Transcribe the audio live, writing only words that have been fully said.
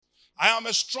I am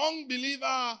a strong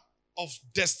believer of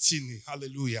destiny.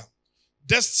 Hallelujah.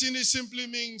 Destiny simply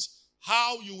means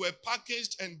how you were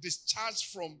packaged and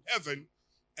discharged from heaven,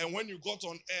 and when you got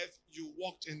on earth, you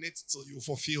walked in it till you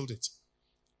fulfilled it.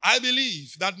 I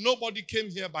believe that nobody came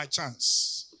here by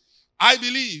chance. I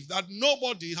believe that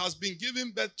nobody has been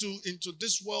given birth to into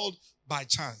this world by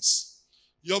chance.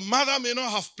 Your mother may not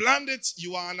have planned it.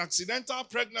 You are an accidental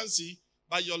pregnancy,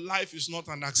 but your life is not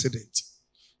an accident.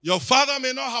 Your father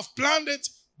may not have planned it,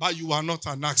 but you are not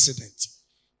an accident.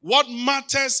 What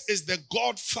matters is the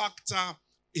God factor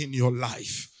in your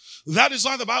life. That is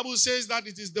why the Bible says that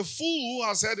it is the fool who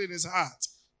has said in his heart,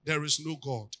 there is no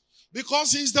God.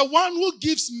 Because he's the one who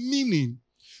gives meaning.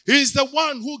 He's the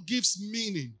one who gives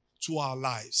meaning to our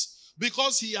lives.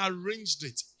 Because he arranged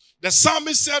it. The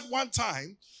psalmist said one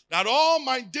time that all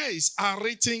my days are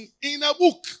written in a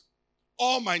book.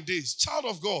 All my days. Child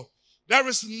of God, there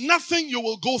is nothing you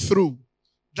will go through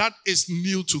that is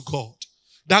new to God,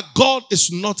 that God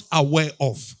is not aware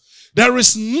of. There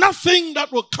is nothing that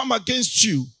will come against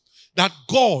you that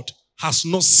God has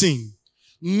not seen.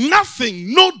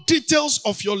 Nothing, no details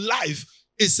of your life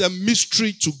is a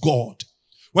mystery to God.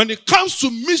 When it comes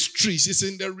to mysteries, it's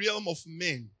in the realm of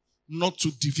men, not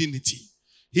to divinity.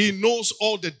 He knows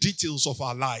all the details of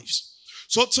our lives.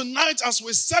 So tonight, as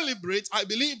we celebrate, I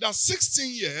believe that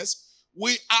 16 years,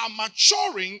 we are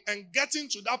maturing and getting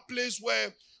to that place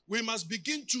where we must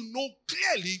begin to know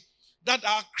clearly that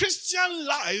our Christian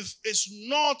life is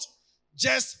not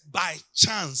just by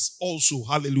chance also.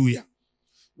 Hallelujah.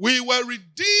 We were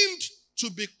redeemed to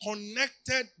be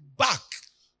connected back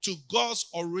to God's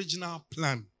original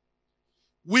plan.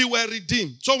 We were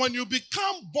redeemed. So when you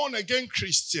become born again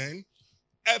Christian,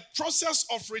 a process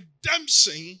of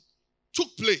redemption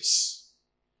took place.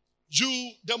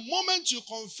 The moment you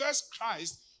confess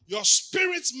Christ, your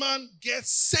spirit man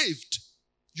gets saved.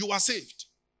 You are saved.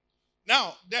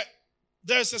 Now,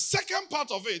 there's a second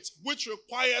part of it which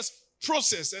requires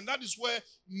process, and that is where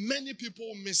many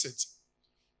people miss it.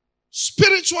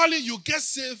 Spiritually, you get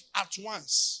saved at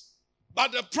once,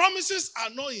 but the promises are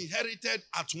not inherited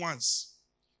at once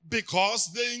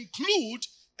because they include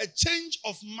a change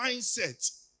of mindset.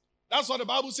 That's what the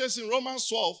Bible says in Romans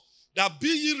 12, that be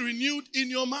ye renewed in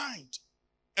your mind.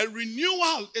 A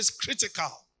renewal is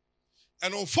critical.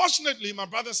 And unfortunately, my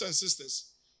brothers and sisters,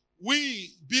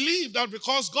 we believe that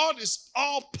because God is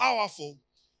all powerful,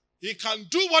 he can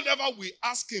do whatever we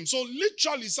ask him. So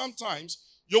literally sometimes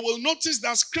you will notice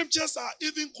that scriptures are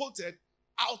even quoted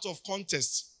out of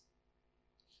context.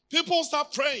 People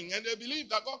start praying and they believe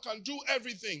that God can do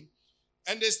everything.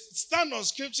 And they stand on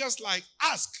scriptures like,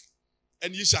 ask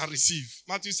and ye shall receive.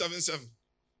 Matthew 7:7.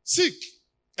 Seek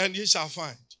and ye shall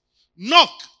find.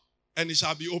 Knock and it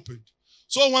shall be opened.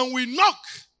 So when we knock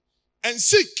and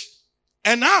seek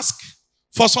and ask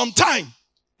for some time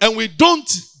and we don't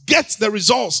get the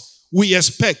results we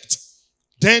expect,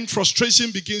 then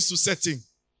frustration begins to set in.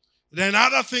 Then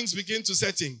other things begin to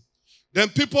set in. Then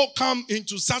people come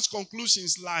into such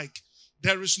conclusions like,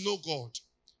 there is no God.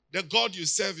 The God you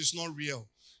serve is not real.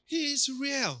 He is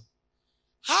real.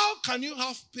 How can you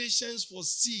have patience for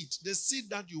seed, the seed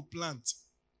that you plant?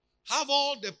 Have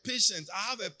all the patience. I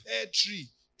have a pear tree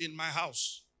in my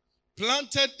house,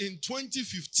 planted in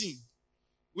 2015.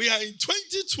 We are in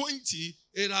 2020.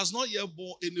 It has not yet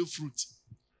borne any fruit.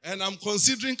 And I'm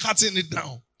considering cutting it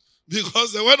down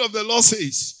because the word of the Lord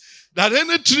says that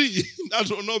any tree that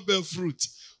will not bear fruit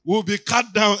will be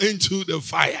cut down into the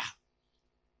fire.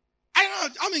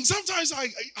 I mean, sometimes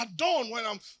at dawn when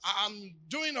I'm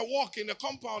doing a walk in the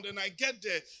compound and I get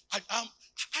there,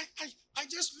 I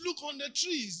just look on the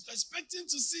trees expecting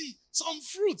to see some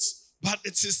fruits, but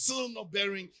it is still not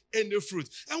bearing any fruit.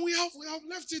 And we have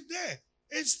left it there.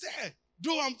 It's there,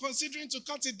 though I'm considering to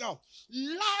cut it down.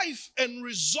 Life and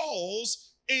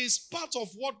results is part of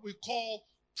what we call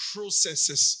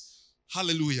processes.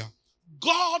 Hallelujah.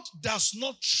 God does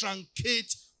not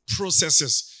truncate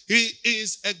processes. He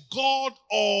is a God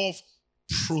of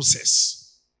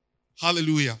process.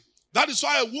 Hallelujah. That is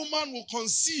why a woman will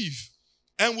conceive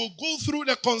and will go through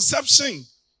the conception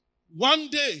 1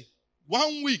 day,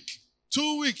 1 week,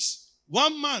 2 weeks,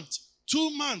 1 month,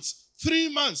 2 months, 3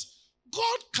 months.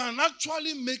 God can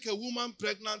actually make a woman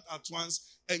pregnant at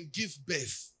once and give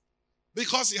birth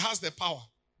because he has the power,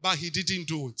 but he didn't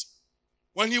do it.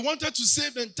 When he wanted to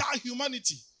save the entire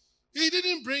humanity, he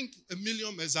didn't bring 1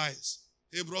 million messiahs.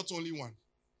 He brought only one.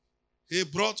 He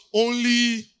brought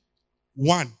only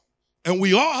one. And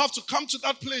we all have to come to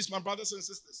that place, my brothers and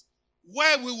sisters,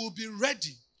 where we will be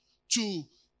ready to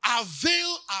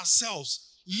avail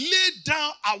ourselves, lay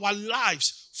down our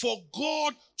lives for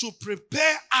God to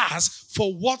prepare us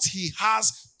for what he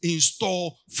has in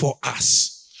store for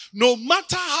us. No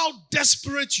matter how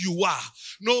desperate you are,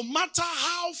 no matter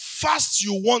how fast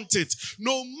you want it,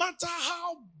 no matter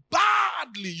how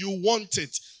badly you want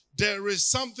it, there is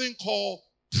something called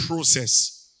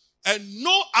process. And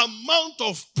no amount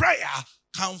of prayer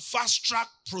can fast track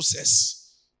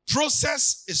process.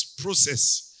 Process is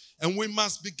process. And we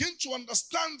must begin to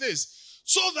understand this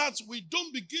so that we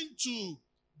don't begin to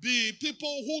be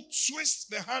people who twist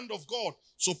the hand of God,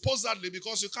 supposedly,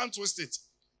 because you can't twist it.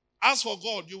 As for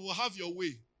God, you will have your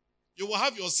way. You will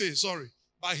have your say,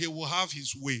 but he will have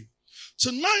his way.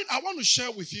 Tonight, I want to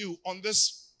share with you on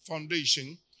this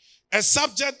foundation a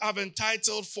subject I've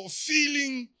entitled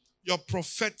Fulfilling Your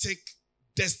Prophetic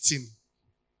Destiny.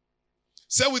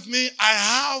 Say with me, I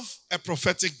have a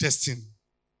prophetic destiny.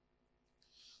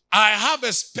 I have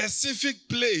a specific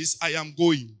place I am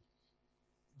going.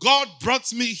 God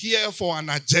brought me here for an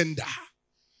agenda,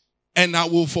 and I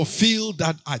will fulfill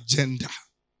that agenda.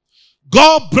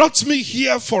 God brought me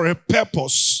here for a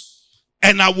purpose,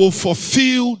 and I will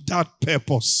fulfill that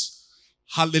purpose.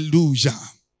 Hallelujah.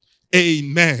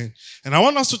 Amen. And I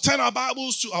want us to turn our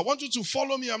Bibles to, I want you to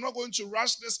follow me. I'm not going to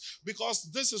rush this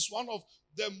because this is one of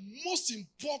the most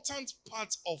important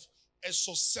parts of a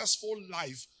successful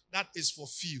life that is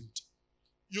fulfilled.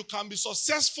 You can be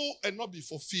successful and not be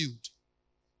fulfilled.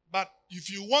 But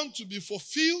if you want to be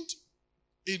fulfilled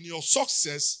in your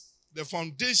success, the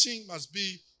foundation must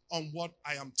be on what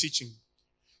I am teaching.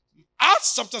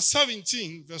 Acts chapter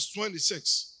 17, verse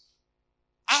 26.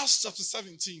 Acts chapter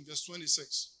 17, verse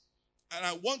 26. And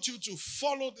I want you to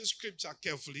follow this scripture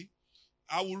carefully.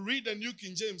 I will read the New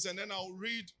King James, and then I will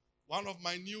read one of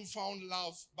my newfound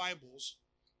love Bibles,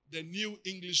 the New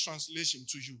English Translation,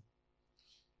 to you.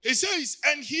 He says,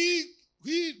 and he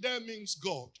there means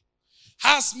God,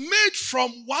 has made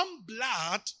from one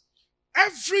blood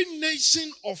every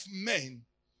nation of men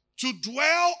to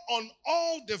dwell on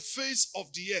all the face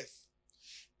of the earth,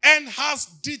 and has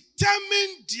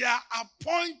determined their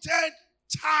appointed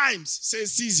times, say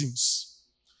seasons.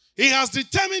 He has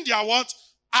determined their what?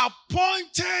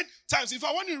 Appointed times. If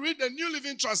I want to read the New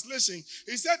Living Translation,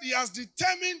 he said he has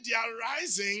determined their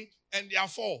rising and their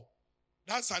fall.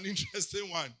 That's an interesting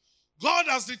one. God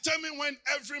has determined when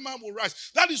every man will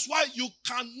rise. That is why you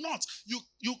cannot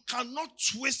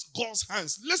twist God's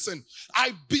hands. Listen,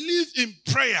 I believe in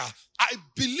prayer. I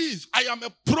believe I am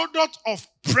a product of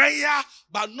prayer,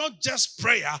 but not just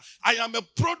prayer. I am a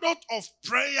product of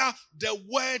prayer, the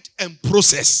word, and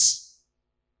process.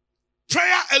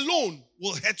 Prayer alone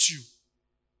will hurt you.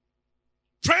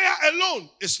 Prayer alone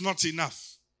is not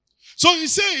enough. So he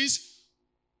says,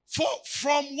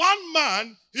 from one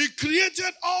man, he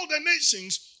created all the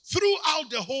nations throughout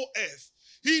the whole earth.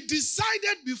 He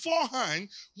decided beforehand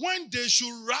when they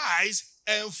should rise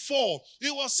and fall. He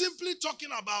was simply talking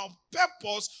about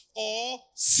purpose or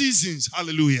seasons.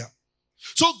 Hallelujah.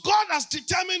 So God has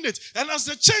determined it. And as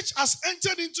the church has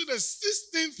entered into the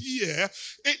 16th year,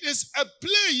 it is a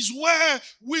place where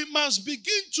we must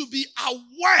begin to be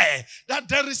aware that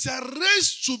there is a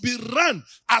race to be run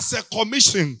as a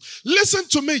commission. Listen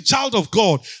to me, child of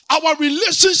God. Our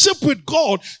relationship with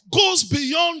God goes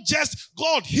beyond just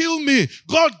God heal me,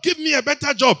 God give me a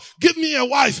better job, give me a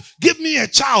wife, give me a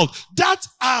child.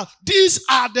 These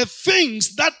are the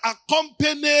things that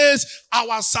accompanies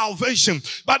our salvation.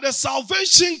 But the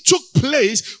salvation took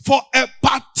place for a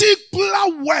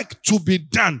particular work to be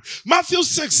done. Matthew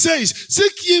 6 says,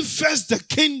 seek ye first the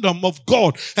kingdom of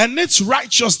God and its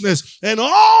righteousness, and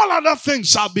all other things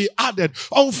shall be added.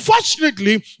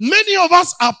 Unfortunately, many of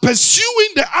us are pursuing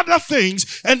the other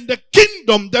things, and the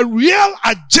kingdom, the real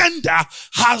agenda,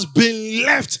 has been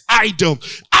left idle.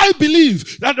 I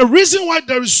believe that the reason why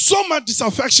there is so much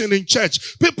disaffection in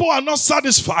church, people are not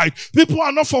satisfied, people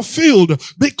are not fulfilled,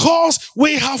 because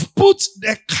we have put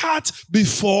the cart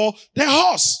before the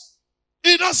horse.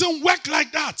 It doesn't work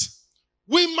like that.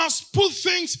 We must put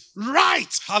things right.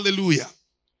 Hallelujah.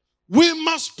 We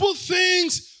must put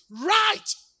things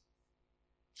right.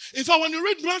 If I want to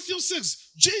read Matthew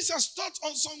 6, Jesus taught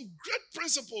on some great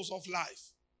principles of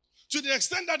life. To the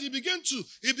extent that he began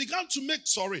to make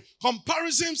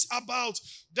comparisons about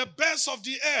the birds of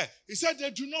the air. He said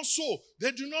they do not sow,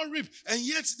 they do not reap, and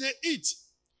yet they eat.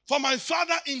 For my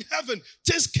Father in heaven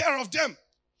takes care of them.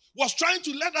 Was trying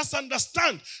to let us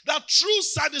understand that true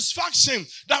satisfaction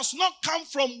does not come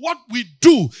from what we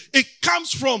do. It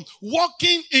comes from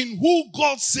walking in who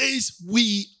God says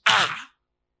we are.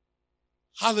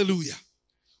 Hallelujah.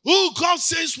 Who God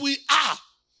says we are.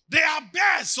 They are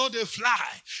birds, so they fly.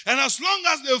 And as long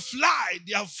as they fly,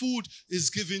 their food is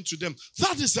given to them.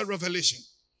 That is a revelation.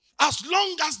 As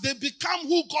long as they become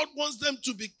who God wants them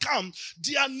to become,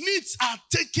 their needs are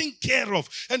taken care of.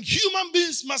 And human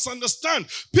beings must understand.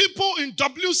 People in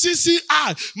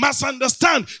WCCI must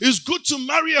understand. It's good to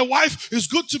marry a wife. It's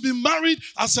good to be married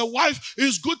as a wife.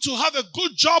 It's good to have a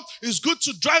good job. It's good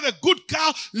to drive a good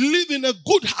car, live in a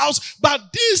good house.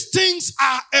 But these things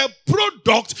are a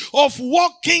product of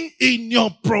walking in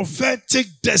your prophetic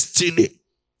destiny.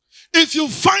 If you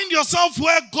find yourself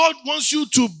where God wants you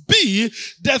to be,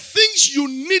 the things you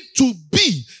need to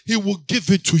be, He will give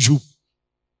it to you.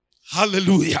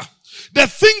 Hallelujah. The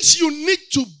things you need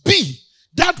to be,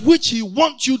 that which He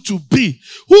wants you to be,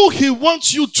 who He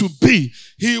wants you to be,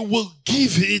 He will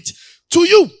give it to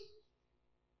you.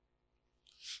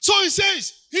 So He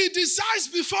says, He decides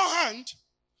beforehand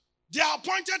their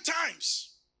appointed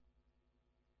times.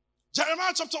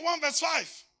 Jeremiah chapter 1 verse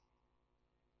 5.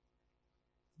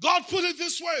 God put it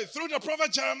this way through the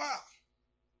prophet Jeremiah.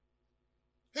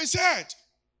 He said,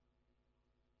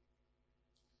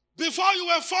 before you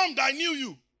were formed, I knew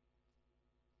you.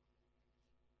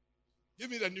 Give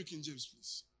me the New King James,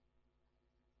 please.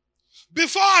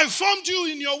 Before I formed you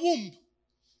in your womb,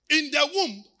 in the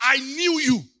womb, I knew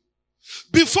you.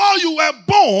 Before you were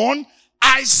born,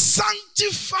 I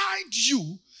sanctified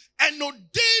you and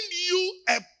ordained you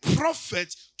a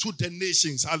prophet to the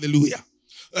nations. Hallelujah.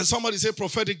 Somebody say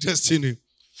prophetic destiny.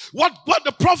 What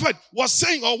the prophet was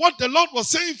saying, or what the Lord was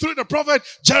saying through the prophet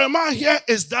Jeremiah here,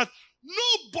 is that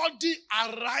nobody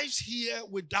arrives here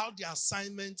without the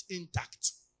assignment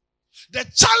intact. The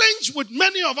challenge with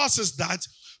many of us is that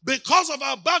because of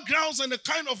our backgrounds and the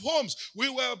kind of homes we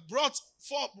were brought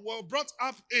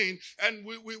up in, and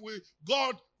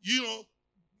God,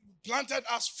 planted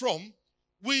us from,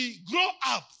 we grow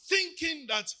up thinking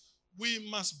that we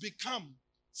must become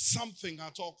something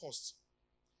at all costs.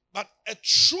 But a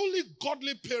truly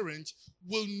godly parent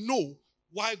will know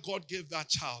why God gave that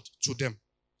child to them.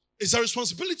 It's a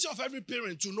responsibility of every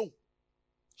parent to know.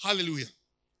 Hallelujah.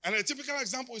 And a typical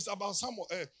example is about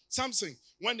Samson.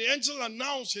 When the angel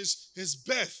announced his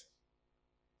birth,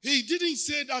 he didn't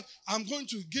say that I'm going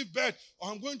to give birth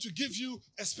or I'm going to give you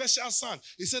a special son.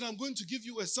 He said, I'm going to give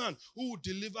you a son who will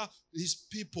deliver his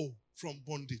people from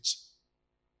bondage.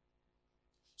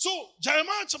 So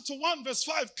Jeremiah chapter 1 verse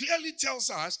 5 clearly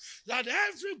tells us that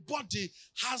everybody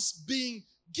has been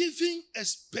given a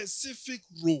specific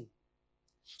role.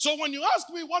 So when you ask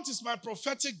me what is my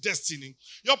prophetic destiny,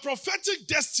 your prophetic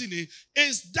destiny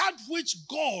is that which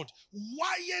God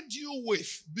wired you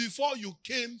with before you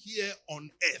came here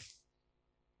on earth.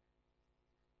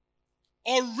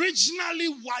 Originally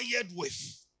wired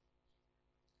with.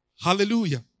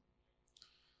 Hallelujah.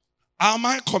 Am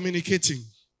I communicating?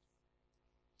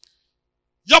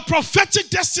 Your prophetic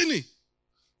destiny.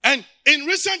 And in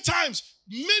recent times,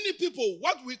 many people,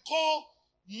 what we call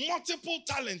multiple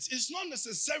talents, it's not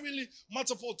necessarily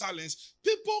multiple talents.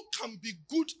 People can be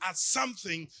good at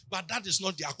something, but that is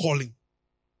not their calling.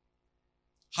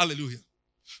 Hallelujah.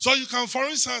 So you can, for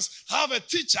instance, have a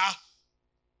teacher.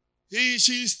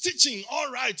 She is teaching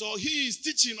all right, or he is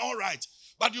teaching all right.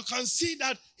 But you can see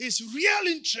that his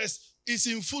real interest is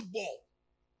in football.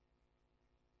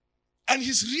 And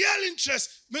his real interest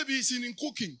maybe is in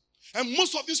cooking. And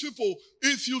most of these people,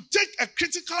 if you take a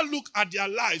critical look at their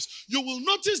lives, you will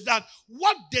notice that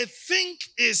what they think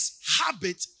is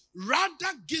habit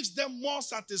rather gives them more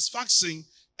satisfaction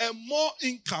and more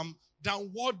income than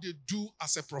what they do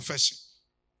as a profession.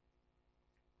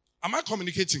 Am I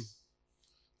communicating?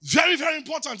 Very, very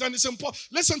important. And it's important.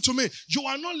 Listen to me. You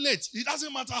are not late. It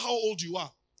doesn't matter how old you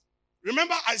are.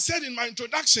 Remember, I said in my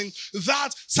introduction that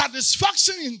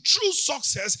satisfaction in true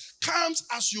success comes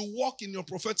as you walk in your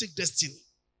prophetic destiny.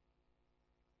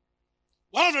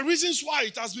 One of the reasons why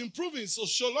it has been proven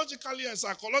sociologically and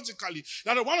psychologically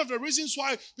that one of the reasons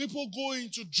why people go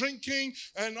into drinking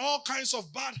and all kinds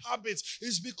of bad habits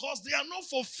is because they are not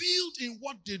fulfilled in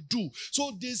what they do.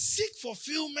 So they seek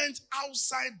fulfillment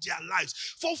outside their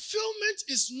lives. Fulfillment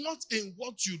is not in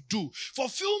what you do.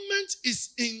 Fulfillment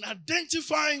is in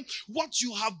identifying what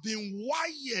you have been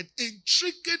wired,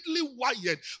 intricately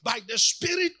wired by the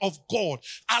Spirit of God.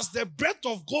 As the breath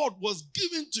of God was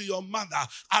given to your mother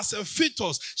as a fetus,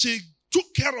 she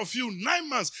took care of you 9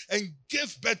 months and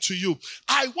gave birth to you.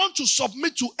 I want to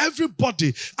submit to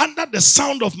everybody under the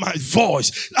sound of my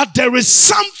voice that there is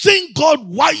something God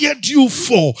wired you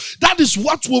for. That is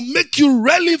what will make you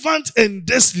relevant in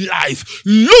this life.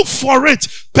 Look for it,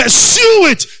 pursue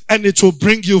it, and it will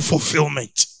bring you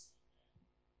fulfillment.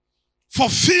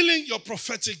 Fulfilling your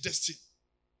prophetic destiny.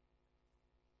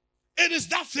 It is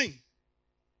that thing.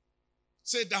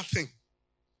 Say that thing.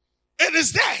 It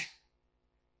is there.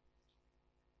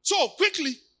 So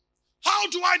quickly, how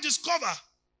do I discover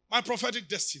my prophetic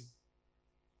destiny?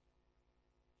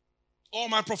 Or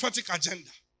my prophetic agenda?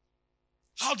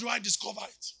 How do I discover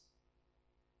it?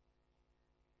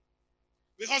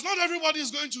 Because not everybody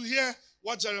is going to hear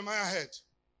what Jeremiah heard.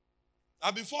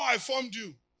 That before I formed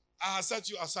you, I have set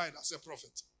you aside as a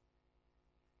prophet.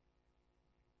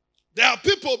 There are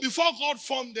people, before God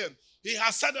formed them, he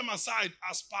has set them aside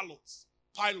as pilots.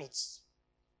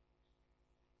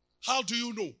 How do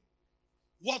you know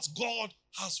what God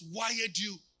has wired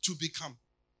you to become?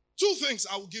 Two things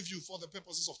I will give you for the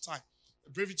purposes of time,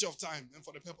 the brevity of time, and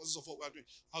for the purposes of what we are doing.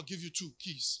 I'll give you two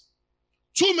keys.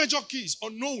 Two major keys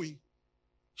on knowing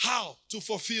how to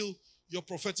fulfill your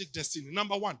prophetic destiny.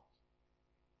 Number one,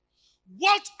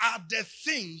 what are the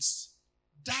things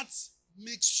that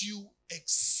makes you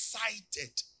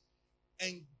excited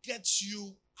and gets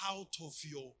you out of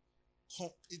your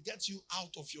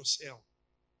shell?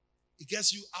 It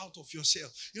gets you out of your shell.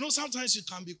 You know, sometimes you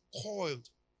can be coiled.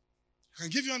 I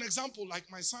can give you an example, like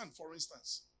my son, for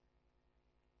instance.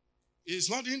 It's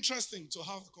not interesting to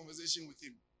have a conversation with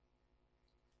him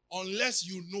unless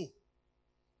you know.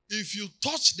 If you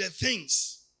touch the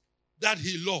things that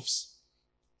he loves,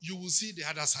 you will see the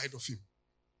other side of him.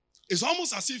 It's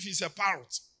almost as if he's a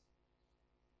parrot.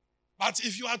 But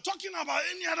if you are talking about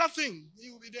any other thing,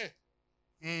 he will be there.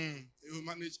 He will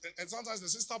manage. And sometimes the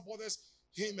sister bothers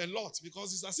him a lot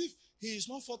because it's as if he is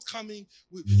not forthcoming.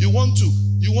 You want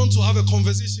to have a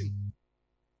conversation.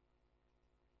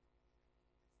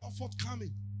 Not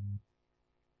forthcoming.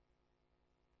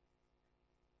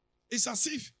 It's as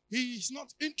if he is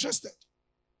not interested.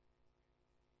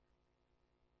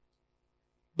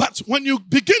 But when you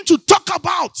begin to talk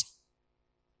about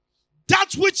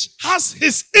that which has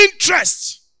his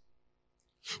interest,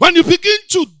 when you begin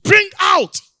to bring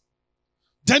out,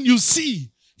 then you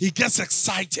see he gets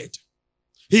excited.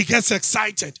 He gets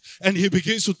excited and he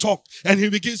begins to talk and he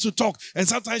begins to talk. And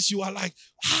sometimes you are like,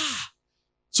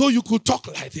 so you could talk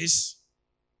like this.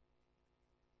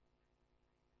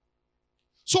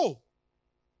 So,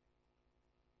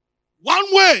 one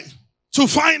way to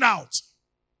find out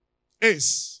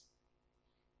is,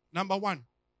 number one,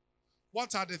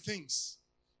 what are the things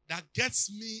that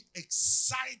gets me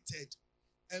excited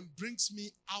and brings me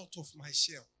out of my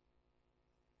shell?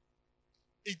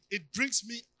 It brings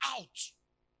me out.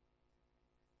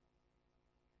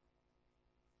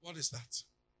 What is that?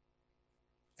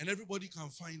 And everybody can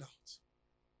find out.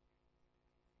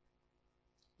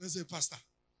 Let's say, Pastor,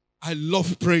 I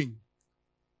love praying.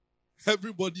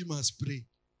 Everybody must pray.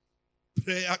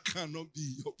 Prayer cannot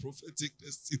be your prophetic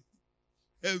destiny.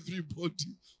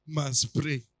 Everybody must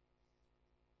pray.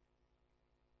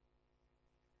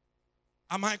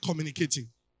 Am I communicating?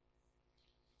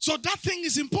 So that thing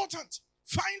is important.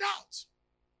 Find out.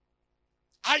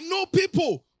 I know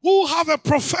people who have a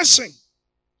profession.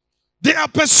 They are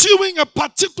pursuing a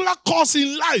particular cause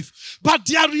in life, but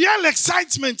their real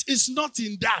excitement is not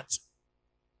in that.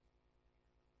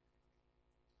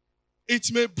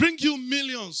 It may bring you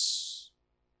millions.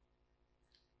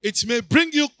 It may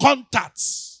bring you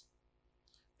contacts.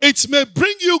 It may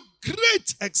bring you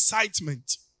great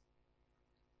excitement.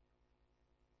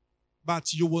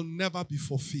 But you will never be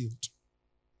fulfilled.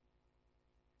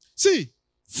 See,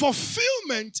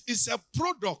 fulfillment is a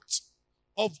product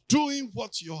of doing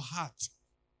what your heart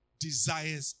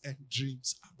desires and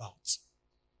dreams about.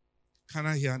 Can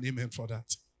I hear an amen for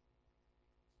that?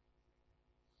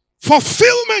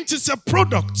 Fulfillment is a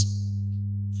product.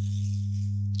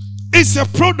 It's a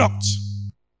product.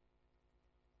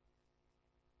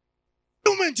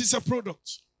 Fulfillment is a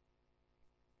product.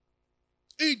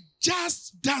 It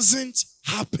just doesn't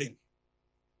happen.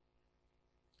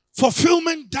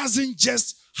 Fulfillment doesn't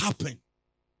just happen.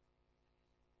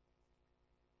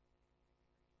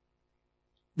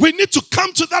 We need to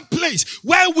come to that place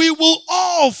where we will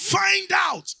all find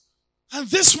out. And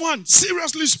this one,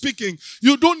 seriously speaking,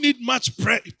 you don't need much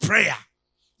prayer.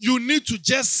 You need to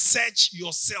just search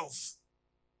yourself.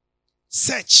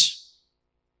 Search.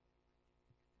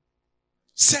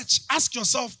 Ask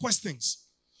yourself questions.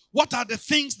 What are the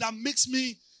things that makes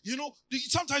me,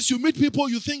 sometimes you meet people,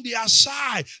 you think they are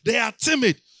shy, they are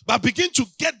timid, but begin to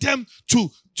get them to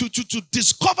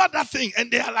discover that thing, and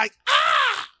they are like,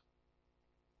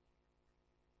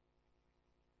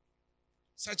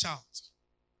 Search out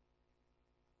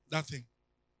that thing.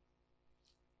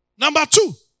 Number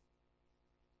 2,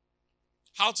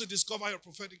 how to discover your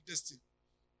prophetic destiny.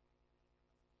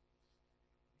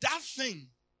 That thing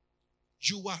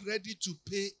you are ready to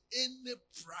pay any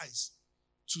price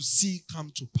to see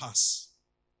come to pass,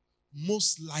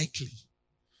 most likely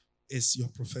is your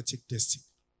prophetic destiny.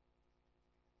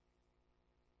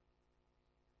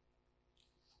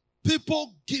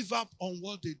 People give up on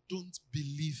what they don't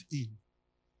believe in.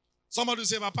 Somebody will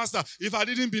say, "My pastor, if I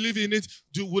didn't believe in it,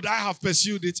 would I have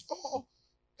pursued it?" Oh,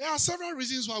 there are several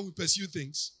reasons why we pursue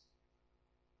things.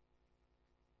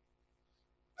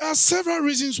 There are several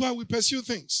reasons why we pursue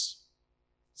things.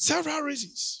 Several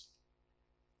reasons.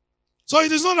 So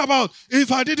it is not about,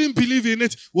 if I didn't believe in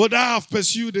it, would I have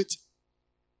pursued it?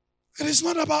 It is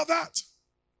not about that.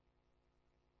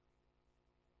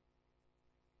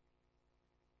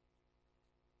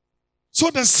 So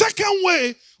the second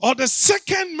way, or the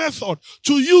second method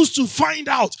to use to find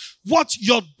out what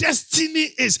your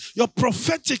destiny is, your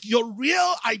prophetic, your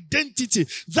real identity,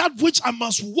 that which I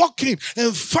must walk in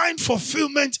and find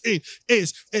fulfillment in,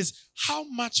 is how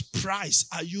much price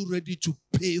are you ready to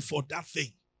pay for that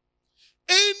thing?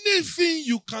 Anything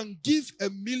you can give a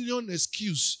million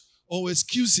excuses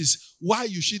why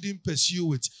you shouldn't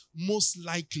pursue it, most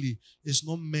likely is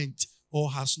not meant or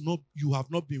you have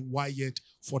not been wired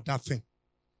for that thing.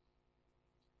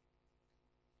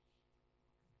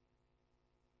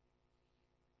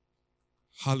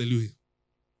 Hallelujah.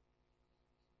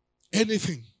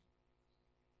 Anything.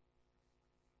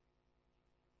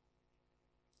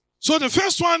 So the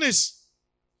first one is,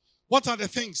 what are the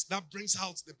things that brings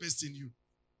out the best in you?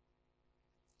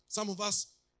 Some of us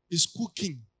is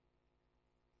cooking.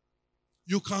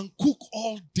 You can cook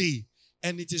all day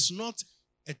and it is not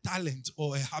a talent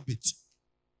or a habit.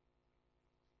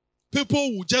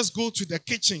 People will just go to the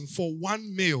kitchen for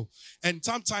one meal, and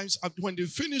sometimes when they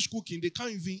finish cooking, they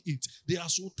can't even eat. They are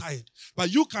so tired. But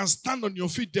you can stand on your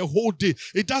feet the whole day.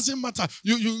 It doesn't matter.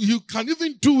 You can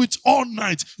even do it all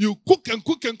night. You cook and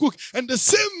cook and cook. And the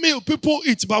same meal people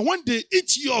eat. But when they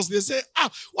eat yours, they say,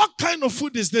 what kind of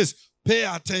food is this? Pay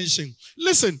attention.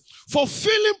 Listen,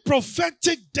 fulfilling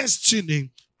prophetic destiny,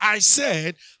 I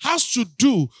said, has to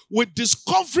do with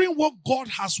discovering what God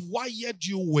has wired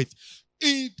you with.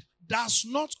 It does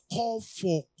not call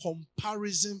for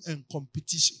comparison and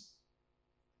competition.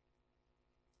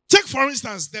 Take, for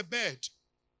instance, the bird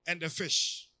and the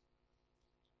fish.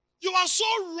 You are so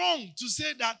wrong to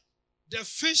say that the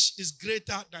fish is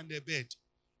greater than the bird,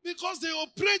 because they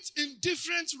operate in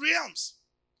different realms.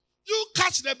 You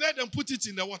catch the bird and put it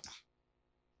in the water,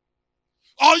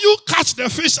 or you catch the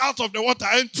fish out of the water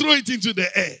and throw it into the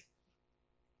air.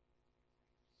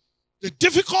 The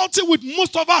difficulty with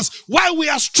most of us, why we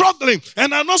are struggling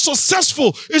and are not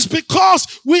successful, is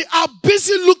because we are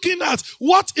busy looking at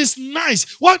what is nice,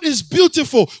 what is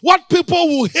beautiful, what people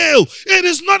will hail. It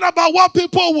is not about what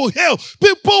people will hail.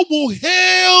 People will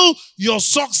hail your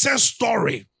success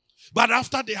story. But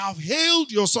after they have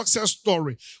hailed your success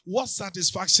story, what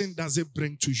satisfaction does it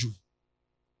bring to you?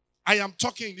 I am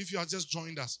talking, if you have just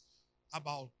joined us,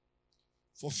 about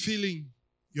fulfilling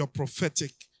your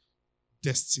prophetic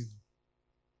destiny.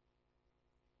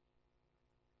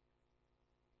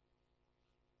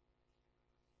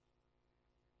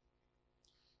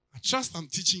 I trust I'm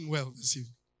teaching well this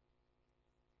evening.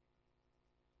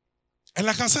 And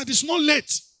like I said, it's not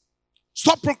late.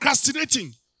 Stop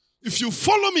procrastinating. If you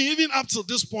follow me even up to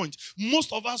this point,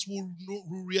 most of us will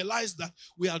realize that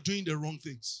we are doing the wrong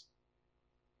things.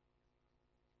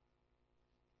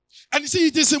 And you see,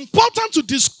 it is important to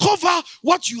discover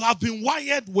what you have been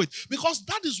wired with, because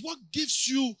that is what gives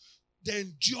you the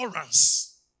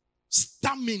endurance,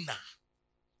 stamina,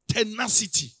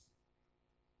 tenacity.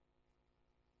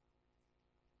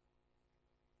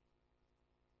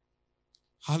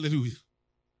 Hallelujah.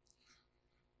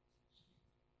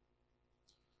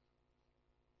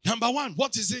 Number one,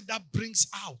 what is it that brings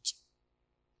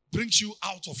you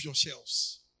out of your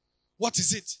shells? What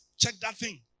is it? Check that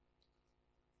thing.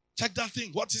 Check that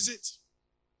thing. What is it?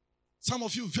 Some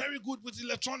of you very good with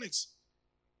electronics,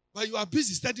 but you are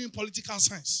busy studying political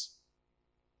science.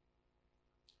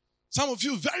 Some of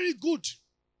you very good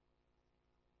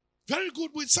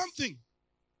with something.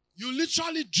 You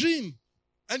literally dream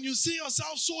and you see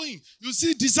yourself sewing. You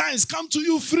see designs come to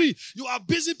you free. You are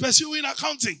busy pursuing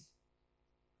accounting.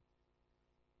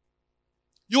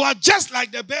 You are just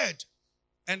like the bird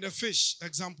and the fish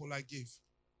example I gave.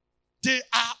 They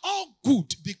are all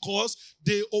good because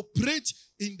they operate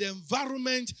in the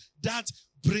environment that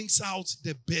brings out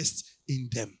the best in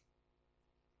them.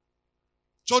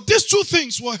 So these two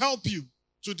things will help you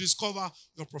to discover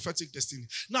your prophetic destiny.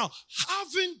 Now,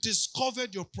 having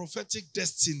discovered your prophetic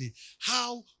destiny,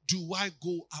 how do I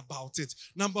go about it?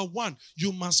 Number one,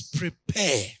 you must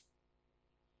prepare.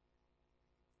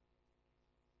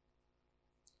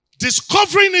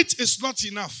 Discovering it is not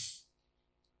enough.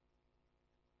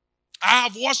 I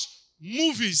have watched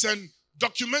movies and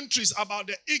documentaries about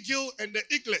the eagle and the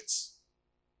eaglets.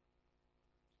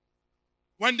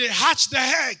 When they hatch the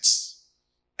eggs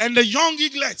and the young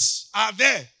eaglets are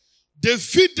there, they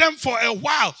feed them for a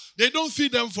while. They don't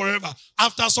feed them forever.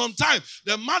 After some time,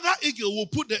 the mother eagle will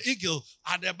put the eagle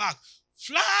at the back,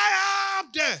 fly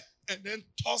up there, and then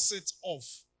toss it off.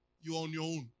 You're on your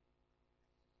own.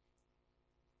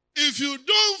 If you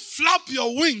don't flap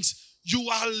your wings, you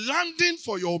are landing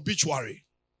for your obituary.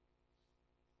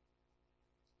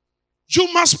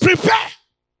 You must prepare.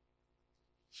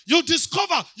 You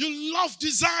discover you love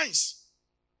designs.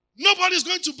 Nobody's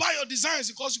going to buy your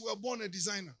designs because you were born a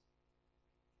designer.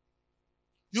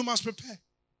 You must prepare.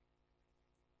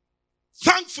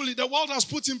 Thankfully, the world has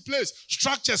put in place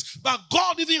structures, but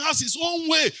God even has his own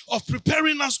way of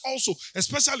preparing us also.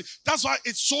 Especially, that's why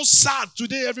it's so sad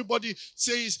today. Everybody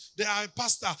says they are a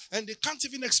pastor and they can't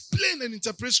even explain and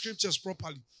interpret scriptures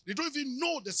properly. They don't even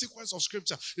know the sequence of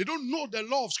scripture. They don't know the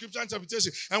law of scripture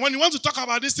interpretation. And when you want to talk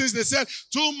about these things, they said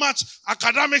too much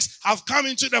academics have come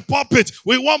into the pulpit.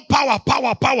 We want power,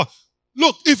 power, power.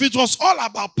 Look, if it was all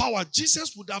about power,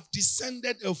 Jesus would have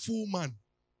descended a full man.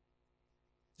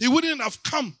 He wouldn't have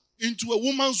come into a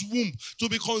woman's womb to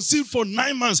be conceived for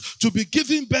 9 months, to be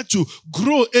given birth to,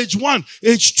 grow age 1,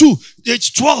 age 2,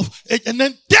 age 12, and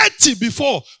then 30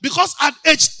 before. Because at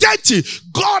age 30,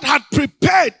 God had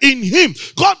prepared in him,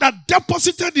 God had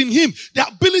deposited in him the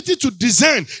ability to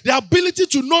discern, the ability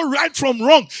to know right from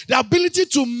wrong, the ability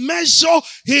to measure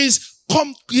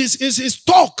his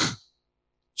talk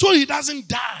so he doesn't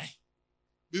die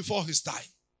before his time.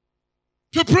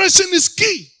 Preparation is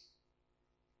key.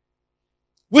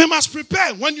 We must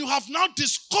prepare. When you have now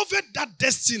discovered that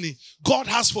destiny God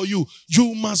has for you,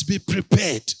 you must be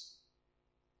prepared.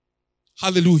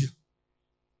 Hallelujah.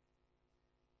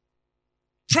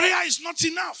 Prayer is not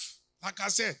enough. Like I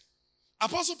said,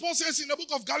 Apostle Paul says in the book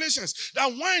of Galatians that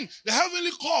when the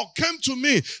heavenly call came to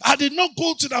me, I did not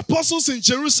go to the apostles in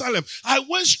Jerusalem. I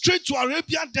went straight to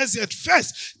Arabian desert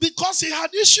first because he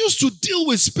had issues to deal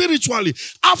with spiritually.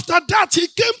 After that, he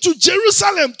came to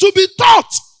Jerusalem to be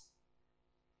taught.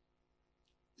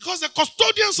 Because the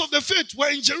custodians of the faith were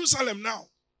in Jerusalem now.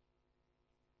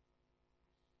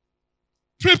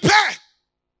 Prepare.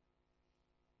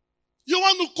 You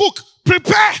want to cook?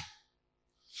 Prepare.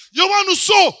 You want to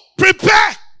sew?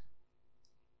 Prepare.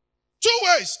 2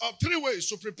 ways or 3 ways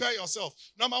to prepare yourself.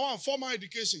 Number 1, formal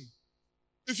education.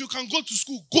 If you can go to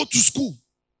school, go to school.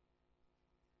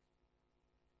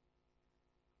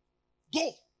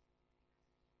 Go.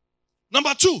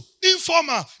 Number 2,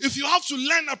 informal. If you have to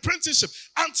learn apprenticeship.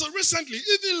 Until recently,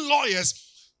 even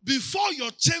lawyers, before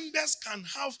your chambers can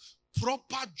have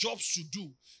proper jobs to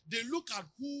do, they look at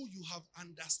who you have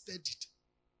understudied.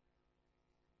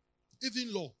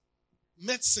 Even law,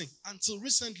 medicine, until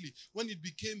recently, when it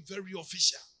became very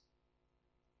official.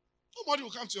 Nobody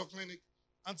will come to your clinic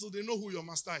until they know who your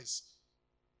master is.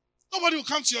 Nobody will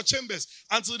come to your chambers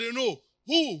until they know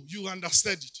who you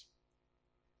understudied.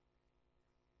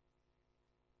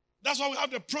 That's why we have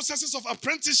the processes of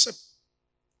apprenticeship.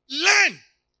 Learn.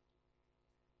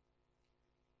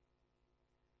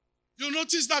 You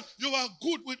notice that you are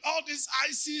good with all these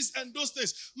ICs and those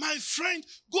things. My friend,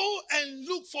 go and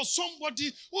look for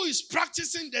somebody who is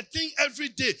practicing the thing every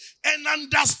day and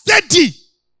understudy.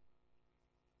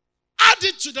 Add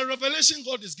it to the revelation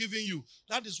God is giving you.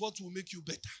 That is what will make you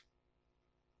better.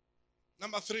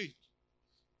 Number 3,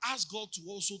 ask God to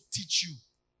also teach you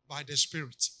by the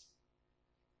Spirit.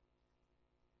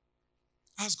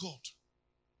 Ask God.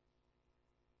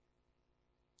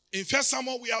 In 1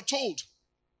 Samuel, we are told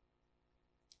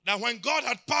that when God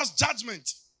had passed judgment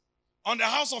on the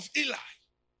house of Eli,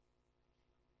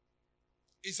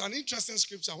 it's an interesting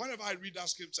scripture. Whenever I read that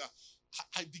scripture,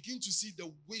 I begin to see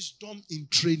the wisdom in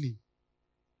training.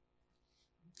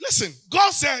 Listen,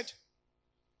 God said,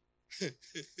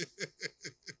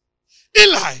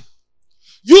 Eli,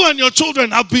 you and your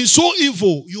children have been so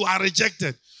evil, you are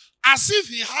rejected. As if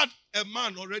he had a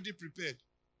man already prepared.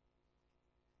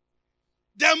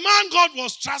 The man God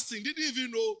was trusting didn't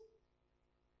even know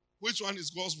which one is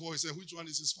God's voice and which one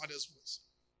is his father's voice.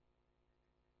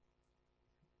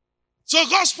 So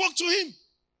God spoke to him.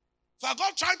 For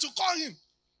God tried to call him.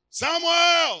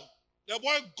 Samuel, the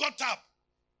boy got up.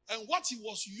 And what he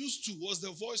was used to was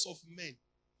the voice of men.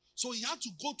 So he had to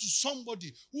go to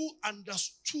somebody who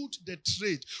understood the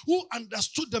trade, who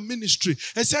understood the ministry,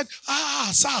 and said,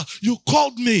 sir, you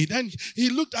called me. Then he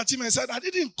looked at him and said, I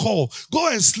didn't call.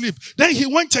 Go and sleep. Then he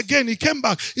went again. He came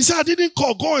back. He said, I didn't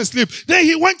call. Go and sleep. Then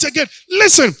he went again.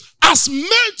 Listen, as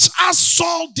much as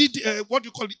Saul did,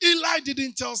 Eli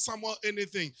didn't tell Samuel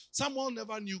anything. Samuel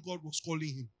never knew God was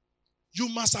calling him. You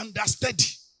must understand.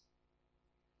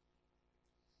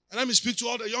 And let me speak to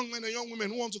all the young men and young women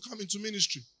who want to come into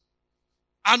ministry.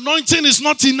 Anointing is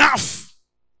not enough.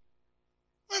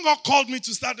 When God called me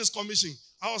to start this commission,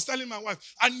 I was telling my wife,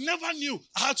 I never knew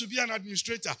I had to be an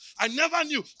administrator. I never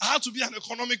knew I had to be an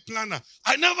economic planner.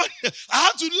 I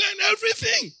had to learn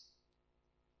everything.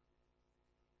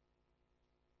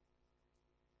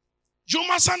 You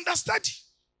must understand.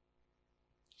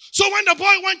 So when the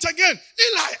boy went again,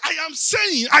 Eli,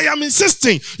 I am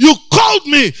insisting. You called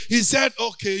me. He said,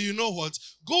 okay, you know what?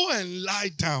 Go and lie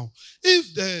down.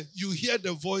 If you hear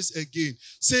the voice again,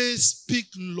 say, speak,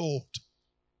 Lord.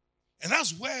 And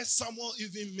that's where Samuel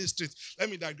even missed it. Let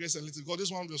me digress a little, because this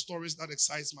is one of the stories that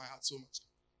excites my heart so much.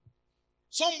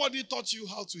 Somebody taught you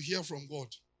how to hear from God.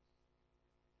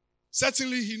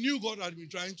 Certainly, he knew God had been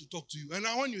trying to talk to you. And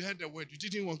now when you heard the word, you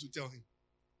didn't want to tell him.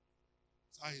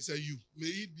 So he said, may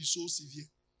it be so severe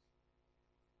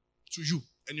to you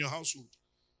and your household,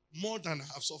 more than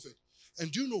I have suffered.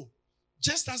 And do you know,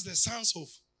 just as the sons of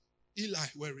Eli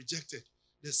were rejected,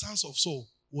 the sons of Saul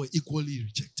were equally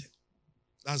rejected.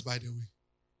 That's by the way.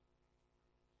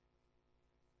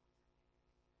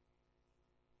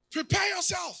 Prepare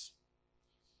yourself.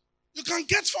 You can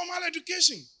get formal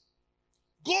education.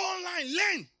 Go online,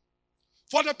 learn.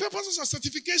 For the purposes of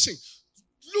certification,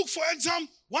 look for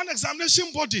one examination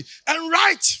body and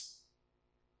write.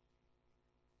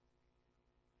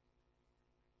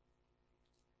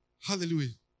 Hallelujah.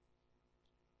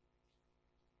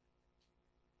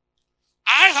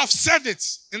 I have said it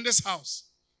in this house,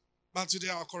 but today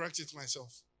I'll correct it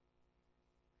myself.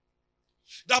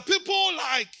 The people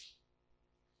like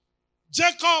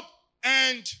Jacob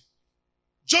and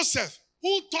Joseph,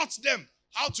 who taught them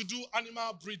how to do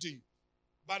animal breeding,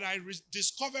 but I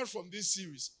discovered from this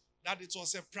series that it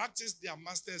was a practice their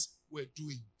masters were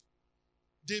doing.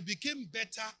 They became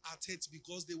better at it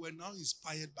because they were now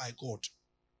inspired by God.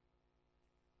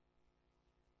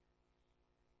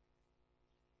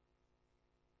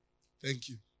 Thank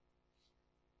you.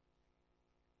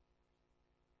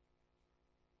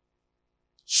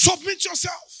 Submit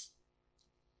yourself.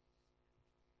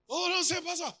 Oh, don't say,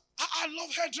 Pastor, I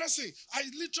love hairdressing.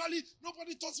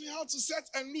 Nobody taught me how to set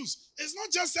and loose. It's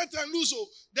not just set and loose. Oh,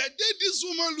 the day this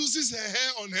woman loses her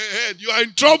hair on her head, you are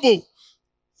in trouble.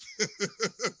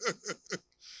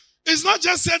 It's not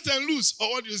just set and loose. Or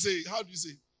what do you say? How do you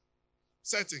say?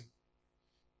 Setting.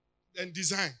 Then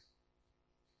design.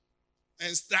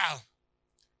 And style.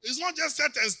 It's not just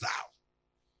set and style.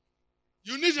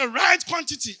 You need the right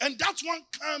quantity. And that one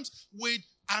comes with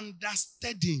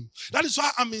understanding. That is why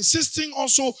I'm insisting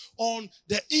also on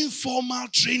the informal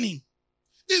training.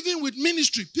 Even with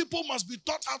ministry, people must be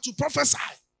taught how to prophesy.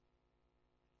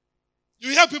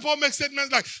 You hear people make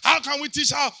statements like, how can we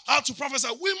teach how to prophesy?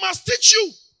 We must teach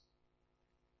you.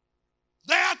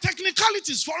 There are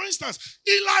technicalities. For instance,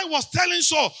 Eli was telling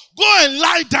Saul, go and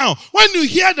lie down. When you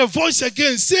hear the voice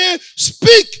again, say,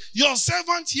 speak, your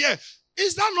servant here.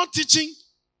 Is that not teaching?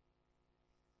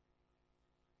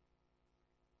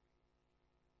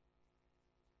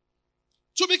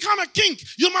 To become a king,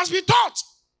 you must be taught.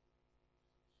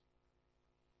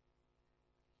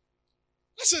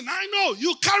 Listen, I know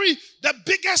you carry the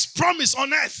biggest promise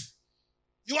on earth.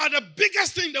 You are the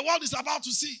biggest thing the world is about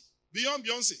to see, beyond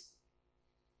Beyonce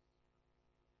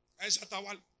and Shatta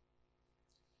Wale.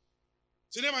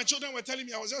 Today my children were telling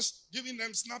me, I was just giving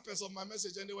them snappers of my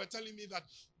message, and they were telling me that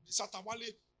Shatta Wale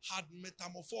had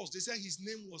metamorphosed. They said his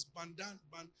name was Bandan.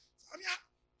 I mean,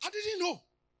 I didn't know.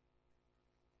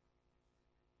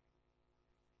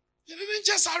 He didn't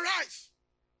just arrive.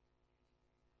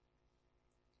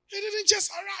 He didn't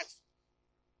just arrive.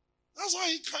 That's why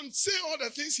he can say all the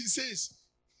things he says.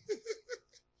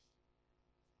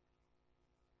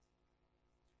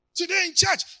 Today in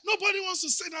church, nobody wants to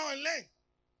sit down and learn.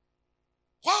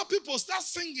 While people start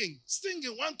singing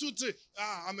 1, 2, 3.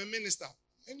 I'm a minister.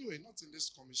 Anyway, not in this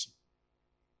commission.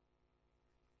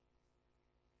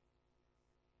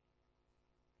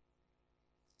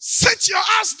 Sit your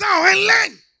ass down and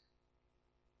learn.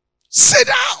 Sit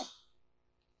down.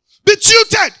 Be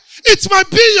tutored. It might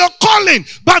be your calling,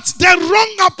 but the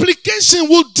wrong application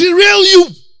will derail you.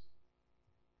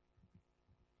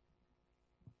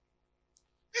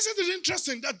 Isn't it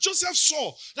interesting that Joseph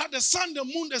saw that the sun, the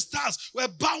moon, the stars were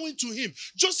bowing to him?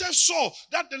 Joseph saw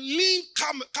that the lean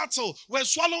cattle were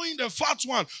swallowing the fat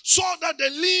one, saw that the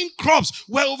lean crops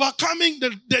were overcoming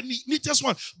the neatest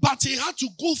one. But he had to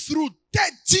go through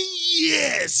 13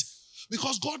 years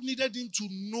because God needed him to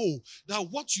know that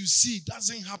what you see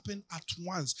doesn't happen at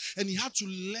once. And he had to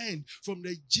learn from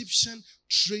the Egyptian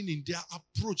training, their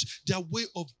approach, their way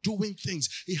of doing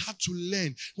things. He had to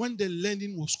learn. When the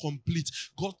learning was complete,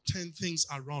 God turned things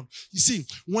around. You see,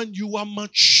 when you are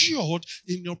matured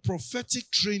in your prophetic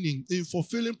training, in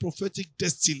fulfilling prophetic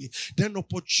destiny, then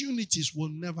opportunities will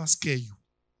never scare you.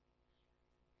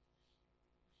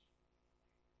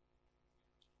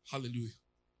 Hallelujah.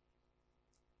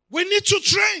 We need to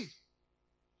train.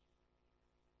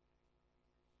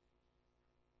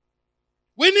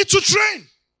 We need to train.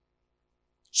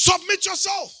 Submit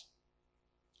yourself.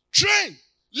 Train.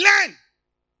 Learn.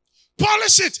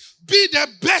 Polish it. Be the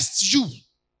best you.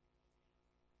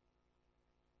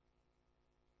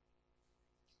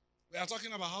 We are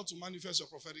talking about how to manifest your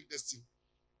prophetic destiny.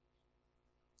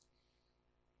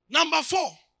 Number 4,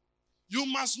 you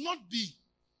must not be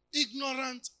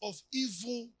ignorant of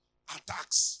evil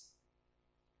attacks.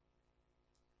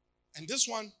 And this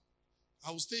one,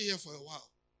 I will stay here for a while.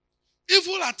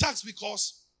 Evil attacks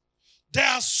because there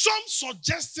are some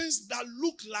suggestions that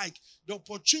look like the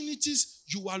opportunities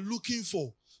you are looking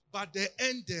for, but the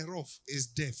end thereof is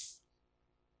death.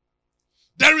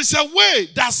 There is a way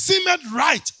that seemeth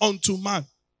right unto man.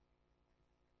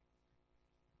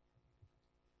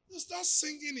 You start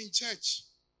singing in church.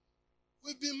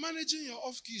 We've been managing your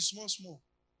off-key small.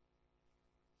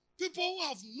 People who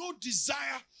have no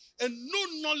desire and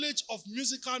no knowledge of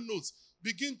musical notes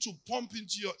begin to pump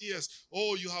into your ears.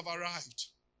 Oh, you have arrived.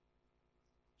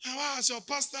 How has your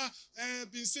pastor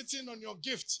been sitting on your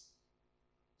gift?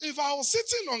 If I was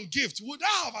sitting on gift, would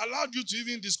I have allowed you to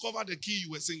even discover the key you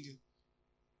were singing?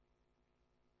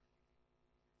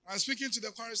 I'm speaking to the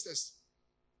choristers.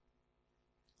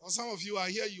 Or some of you are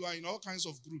here, you are in all kinds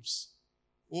of groups.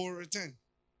 We'll return.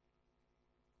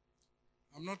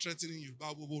 I'm not threatening you,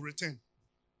 but we will return.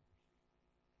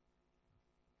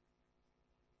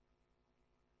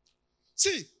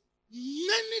 See,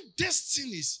 many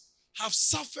destinies have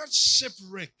suffered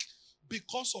shipwreck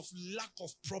because of lack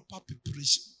of proper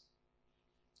preparation.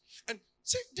 And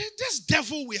see, this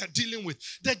devil we are dealing with,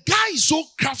 the guy is so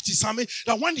crafty, Sammy,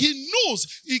 that when he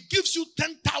knows he gives you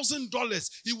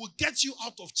 $10,000, he will get you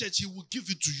out of church, he will give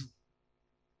it to you.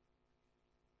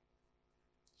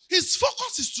 His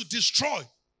focus is to destroy,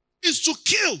 is to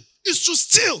kill, is to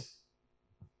steal.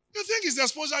 You think it's the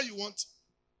exposure you want?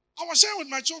 I was sharing with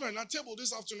my children at table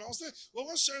this afternoon. We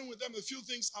were sharing with them a few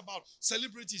things about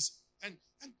celebrities. And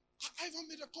I even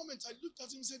made a comment. I looked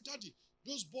at him and said, Daddy,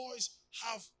 those boys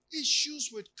have issues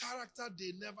with character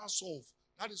they never solve.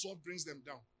 That is what brings them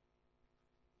down.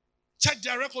 Check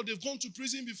their record. They've gone to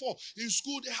prison before. In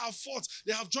school, they have fought.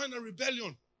 They have joined a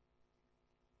rebellion.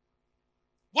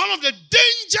 One of the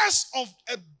dangers of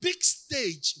a big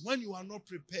stage when you are not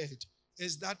prepared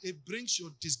is that it brings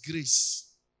your disgrace.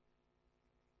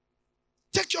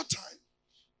 Take your time.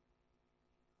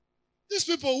 These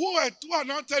people who are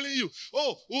not telling you,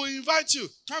 oh, we'll invite you,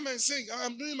 come and sing.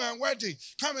 I'm doing my wedding.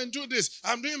 Come and do this.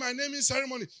 I'm doing my naming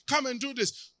ceremony. Come and do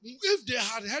this. If they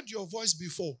had heard your voice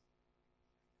before,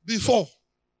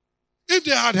 if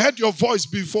they had heard your voice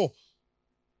before,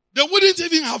 they wouldn't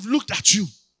even have looked at you.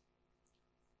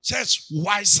 Church,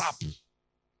 wise up.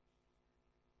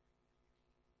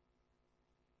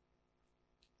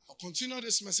 I'll continue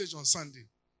this message on Sunday.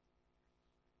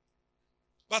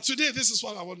 But today, this is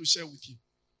what I want to share with you.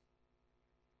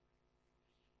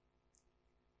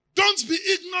 Don't be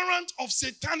ignorant of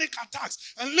satanic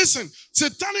attacks. And listen,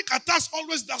 satanic attacks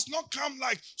always does not come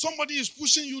like somebody is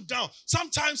pushing you down.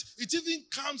 Sometimes it even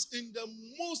comes in the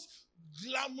most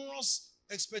glamorous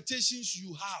expectations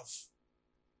you have.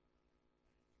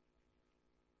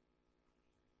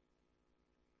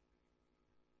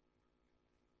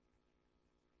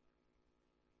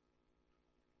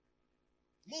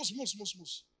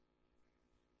 Most.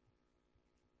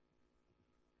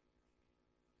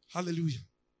 Hallelujah.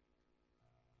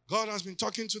 God has been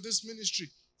talking to this ministry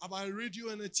about a radio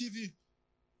and a TV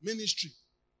ministry.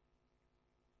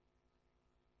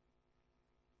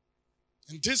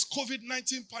 And this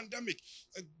COVID-19 pandemic,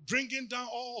 bringing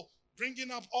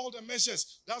up all the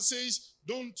measures that says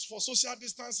for social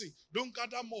distancing, don't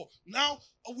gather more. Now,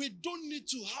 we don't need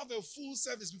to have a full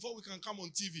service before we can come on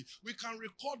TV. We can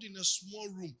record in a small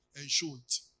room and show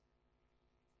it.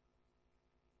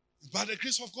 By the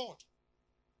grace of God.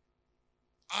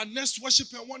 Our next worship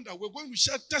and wonder, we're going to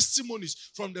share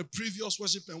testimonies from the previous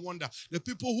worship and wonder. The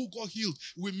people who got healed,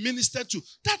 we ministered to.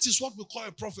 That is what we call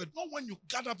a prophet. Not when you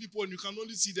gather people and you can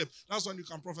only see them. That's when you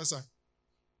can prophesy.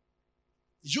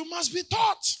 You must be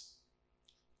taught.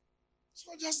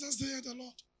 So just as they heard the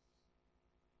Lord.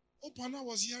 Opana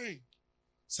was hearing,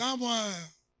 Samuel.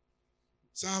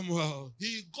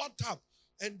 He got up,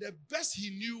 and the best he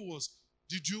knew was,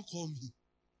 did you call me?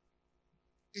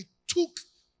 It took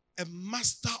a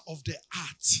master of the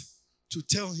art to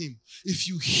tell him, if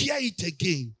you hear it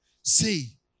again,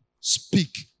 say,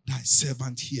 speak, thy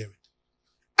servant hear it.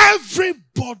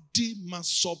 Everybody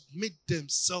must submit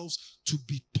themselves to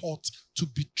be taught, to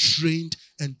be trained,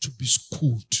 and to be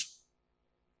schooled.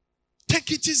 Take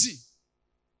it easy.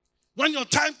 When your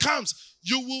time comes,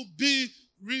 you will be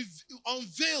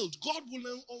unveiled. God will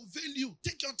unveil you.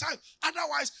 Take your time.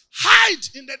 Otherwise, hide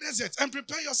in the desert and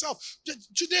prepare yourself.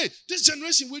 Today, this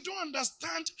generation, we don't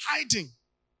understand hiding.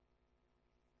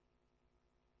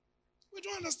 We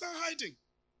don't understand hiding.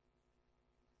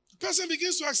 The person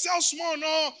begins to excel small.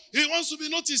 No, he wants to be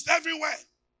noticed everywhere.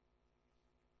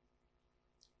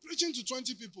 Preaching to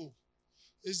 20 people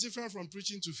is different from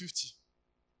preaching to 50.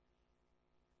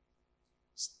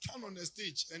 Stand on the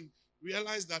stage and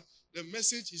realize that the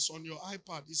message is on your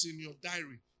iPad, it's in your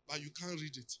diary, but you can't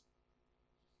read it.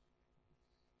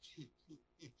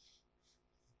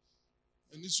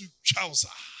 And this is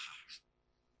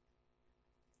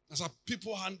as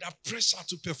people are under pressure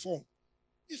to perform.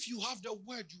 If you have the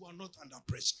word, you are not under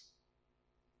pressure.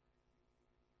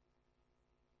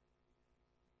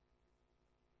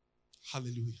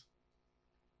 Hallelujah.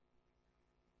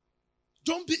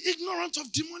 Don't be ignorant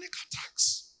of demonic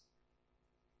attacks.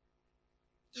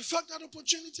 The fact that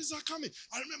opportunities are coming.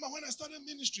 I remember when I started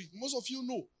ministry, most of you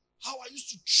know how I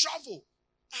used to travel.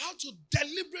 I had to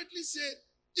deliberately say,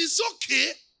 it's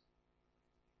okay.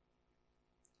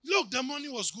 Look, the money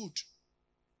was good.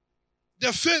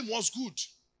 The fame was good.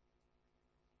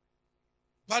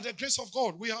 By the grace of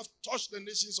God, we have touched the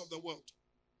nations of the world.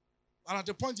 But at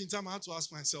the point in time, I had to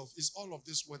ask myself, is all of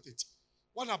this worth it?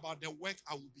 What about the work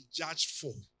I will be judged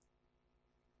for?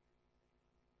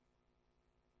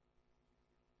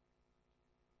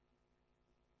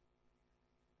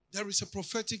 There is a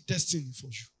prophetic destiny for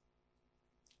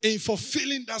you. In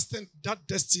fulfilling that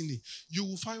destiny, you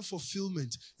will find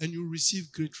fulfillment and you will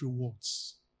receive great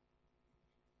rewards.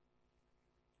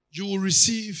 You will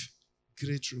receive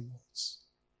great rewards.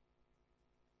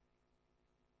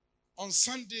 On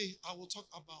Sunday, I will talk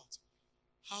about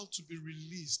how to be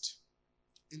released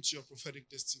into your prophetic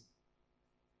destiny.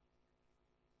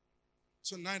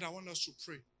 Tonight, I want us to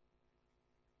pray.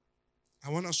 I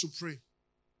want us to pray.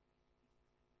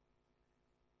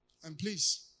 And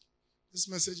please, this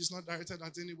message is not directed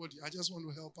at anybody. I just want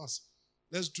to help us.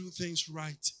 Let's do things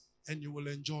right and you will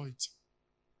enjoy it.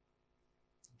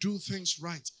 Do things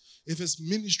right. If it's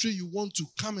ministry you want to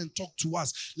come and talk to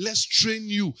us, let's train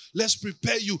you. Let's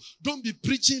prepare you. Don't be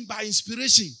preaching by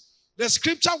inspiration. The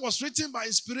scripture was written by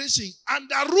inspiration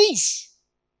under rules.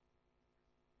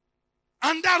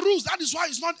 Under rules. That is why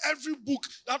it's not every book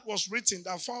that was written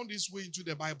that found its way into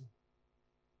the Bible.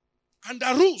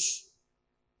 Under rules.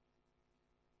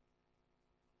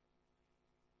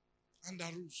 Under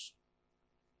rules.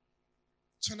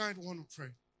 Tonight we want to pray.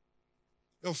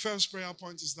 Your first prayer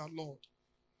point is that, Lord,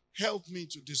 help me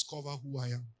to discover who I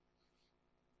am.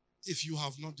 If you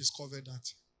have not discovered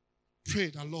that,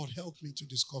 pray that, Lord, help me to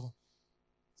discover.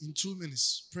 In 2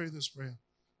 minutes, pray this prayer.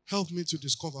 Help me to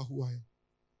discover who I am.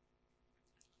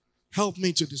 Help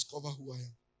me to discover who I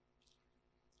am.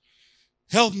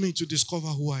 Help me to discover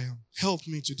who I am. Help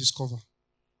me to discover.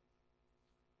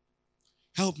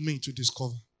 Help me to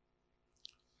discover.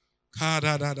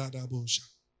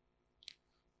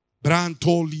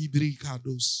 Branto libri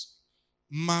cados.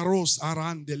 Maros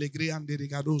arande legreande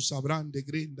regados abrande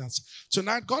grendas.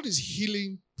 Tonight, God is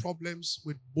healing problems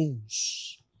with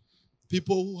bones.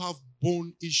 People who have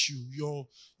bone issue, your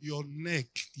neck,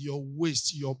 your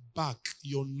waist, your back,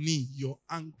 your knee, your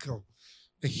ankle.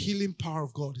 The healing power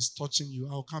of God is touching you.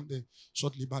 I'll come there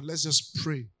shortly, but let's just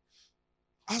pray.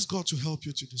 Ask God to help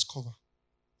you to discover.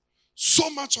 So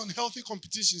much unhealthy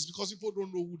competitions because people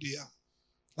don't know who they are.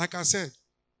 Like I said,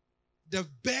 the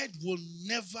bird will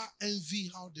never envy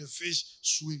how the fish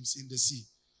swims in the sea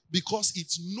because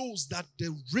it knows that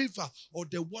the river or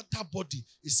the water body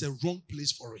is a wrong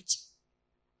place for it.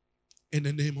 In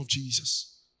the name of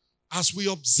Jesus. As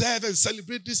we observe and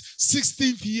celebrate this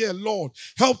 16th year, Lord,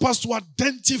 help us to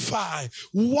identify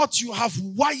what you have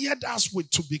wired us with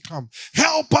to become.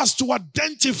 Help us to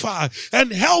identify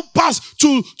and help us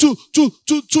to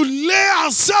lay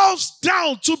ourselves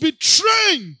down to be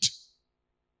trained.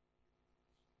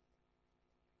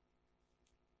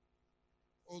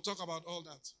 We'll talk about all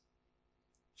that.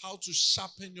 How to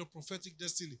sharpen your prophetic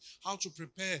destiny. How to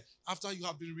prepare after you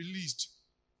have been released.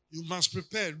 You must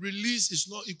prepare. Release is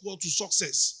not equal to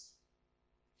success.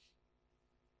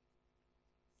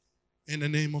 In the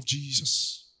name of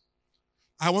Jesus.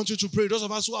 I want you to pray. Those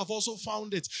of us who have also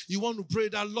found it, you want to pray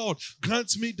that, Lord,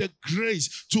 grant me the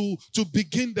grace to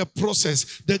begin the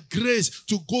process, the grace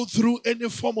to go through any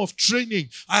form of training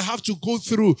I have to go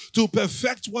through to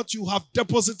perfect what you have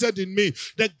deposited in me,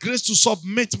 the grace to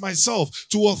submit myself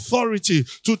to authority,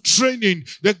 to training,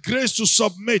 the grace to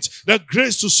submit, the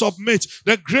grace to submit,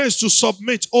 the grace to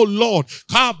submit, oh Lord.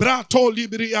 Kabrato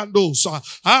libriandosa,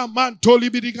 amanto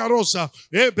libricarosa,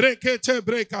 ebrekete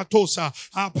brekatosa,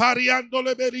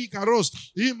 apariando Berikaros,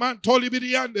 Imanto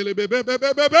Liberiande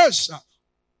Lebebebebesha,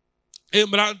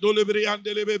 Embrando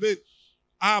Liberiande Lebebe,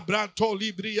 Abranto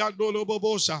Libriando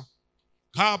Lobobosa,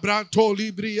 Cabranto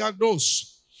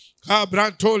Libriandos,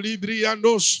 Cabranto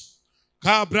Libriandos,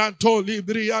 Cabranto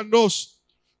Libriandos,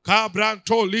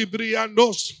 Cabranto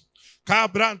Libriandos,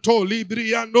 Cabranto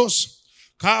Libriandos,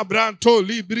 Cabranto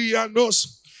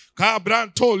Libriandos,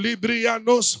 Cabranto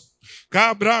Libriandos,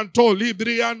 Cabranto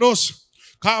Libriandos,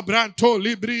 Cabranto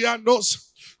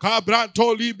librianos,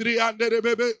 cabranto libriande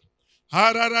bebe,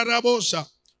 hararabosa,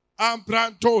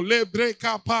 ampranto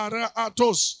lebreca para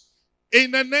atos.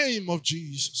 In the name of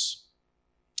Jesus.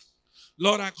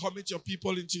 Lord, I commit your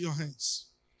people into your hands.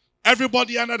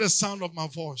 Everybody under the sound of my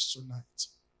voice tonight.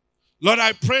 Lord,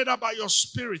 I pray that by your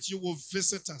Spirit you will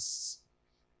visit us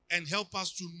and help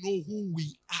us to know who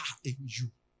we are in you.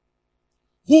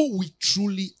 Who we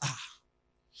truly are.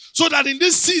 So that in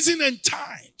this season and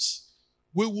times,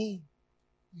 we will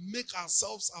make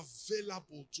ourselves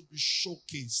available to be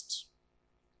showcased.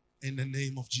 In the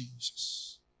name of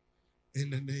Jesus. In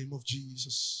the name of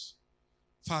Jesus.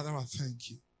 Father, I thank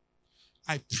you.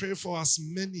 I pray for as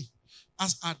many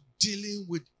as are dealing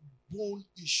with bone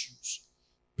issues,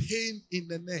 pain in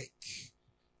the neck,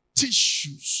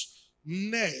 tissues,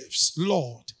 nerves.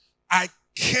 Lord, I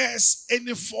curse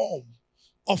any form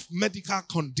of medical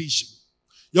condition.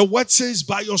 Your word says,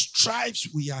 by your stripes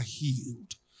we are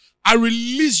healed. I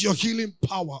release your healing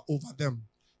power over them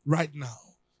right now.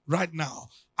 Right now.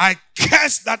 I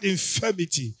curse that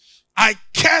infirmity. I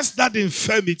curse that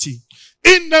infirmity.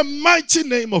 In the mighty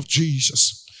name of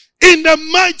Jesus. In the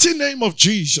mighty name of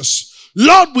Jesus.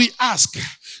 Lord, we ask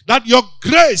that your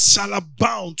grace shall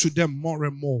abound to them more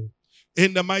and more.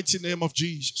 In the mighty name of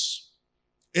Jesus.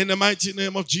 In the mighty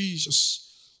name of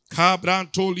Jesus.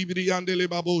 Kabranto libriandele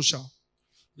babosha.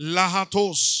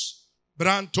 Lahatos,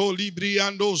 Branto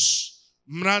Libriandos,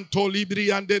 Mranto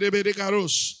Libriande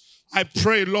Rebericaros. I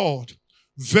pray, Lord,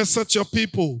 visit your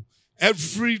people.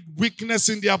 Every weakness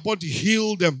in their body,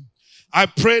 heal them. I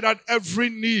pray that every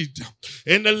need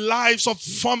in the lives of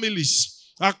families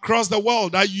across the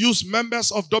world, I use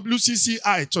members of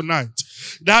WCCI tonight,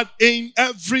 that in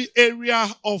every area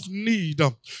of need,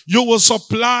 you will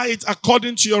supply it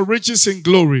according to your riches in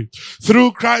glory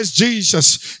through Christ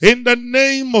Jesus. In the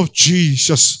name of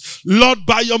Jesus, Lord,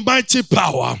 by your mighty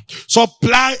power,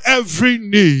 supply every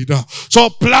need,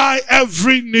 supply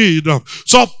every need,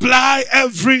 supply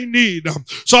every need,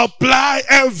 supply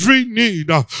every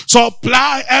need,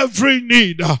 supply every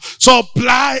need,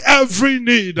 supply every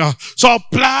need,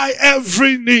 supply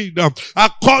every need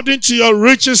according to your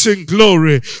riches in glory.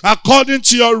 According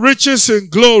to your riches in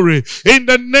glory, in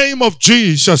the name of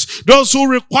Jesus. Those who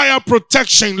require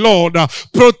protection, Lord,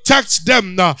 protect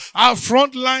them. Our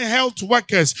frontline health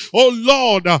workers, oh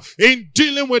Lord, in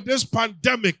dealing with this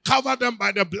pandemic, cover them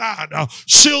by the blood,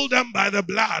 shield them by the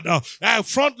blood.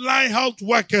 Frontline health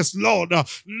workers, Lord,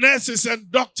 nurses and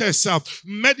doctors,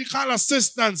 medical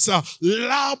assistants,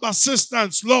 lab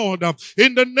assistants, Lord,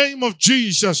 in the name of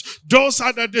Jesus. Those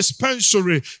are the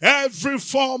dispensary, every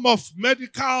form of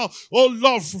medical, oh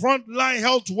Lord, frontline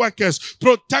health workers,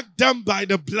 protect them by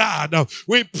the blood.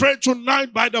 We pray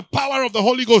tonight by the power of the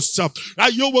Holy Ghost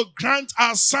that you will grant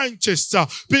our scientists,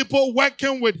 people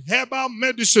working with herbal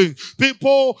medicine,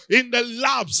 people in the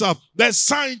labs, the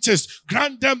scientists,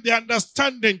 grant them the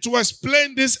understanding to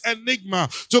explain this enigma,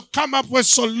 to come up with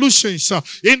solutions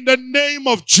in the name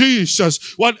of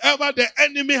Jesus. Whatever the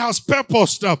enemy has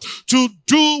purposed to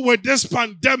do with this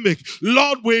pandemic,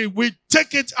 Lord, we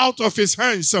take it out of his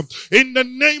hands. In the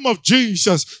name of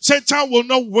Jesus, Satan will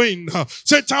not win.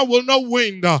 Satan will not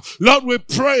win. Lord, we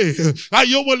pray that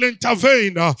you will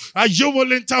intervene. You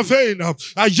will intervene.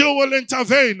 You will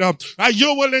intervene.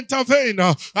 You will intervene.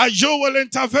 You will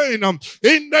intervene.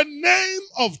 In the name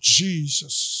of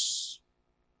Jesus.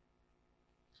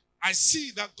 I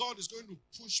see that God is going to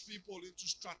push people into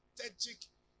strategic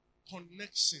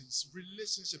connections,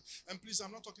 relationships. And please,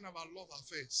 I'm not talking about love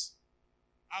affairs.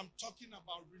 I'm talking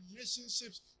about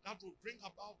relationships that will bring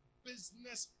about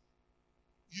business,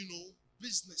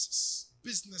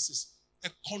 businesses,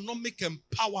 economic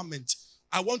empowerment.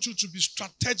 I want you to be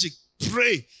strategic,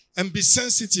 pray, and be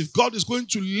sensitive. God is going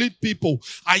to lead people.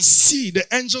 I see the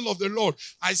angel of the Lord.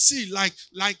 I see like,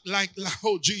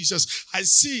 oh Jesus. I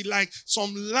see like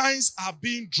some lines are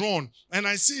being drawn. And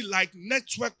I see like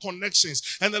network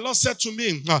connections. And the Lord said to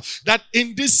me that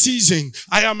in this season,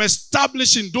 I am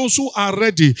establishing those who are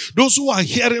ready, those who are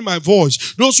hearing my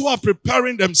voice, those who are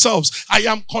preparing themselves. I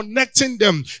am connecting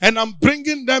them and I'm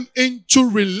bringing them into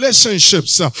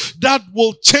relationships that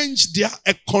will change their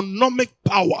economic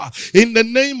power. In the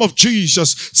name of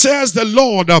Jesus, says the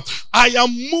Lord, I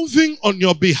am moving on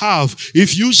your behalf.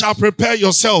 If you shall prepare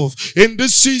yourself in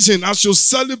this season as you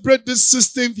celebrate this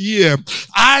 16th year,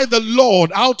 I, the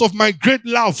Lord, out of my great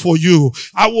love for you,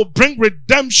 I will bring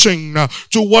redemption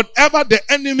to whatever the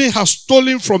enemy has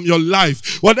stolen from your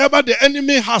life, whatever the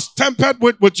enemy has tampered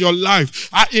with your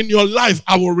life. In your life,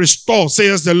 I will restore,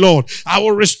 says the Lord. I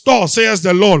will restore, says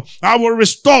the Lord. I will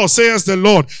restore, says the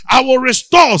Lord. I will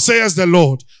restore, says the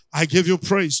Lord. I give you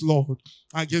praise, Lord.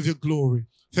 I give you glory.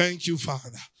 Thank you,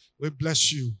 Father. We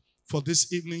bless you for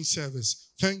this evening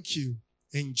service. Thank you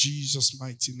in Jesus'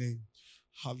 mighty name.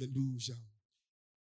 Hallelujah.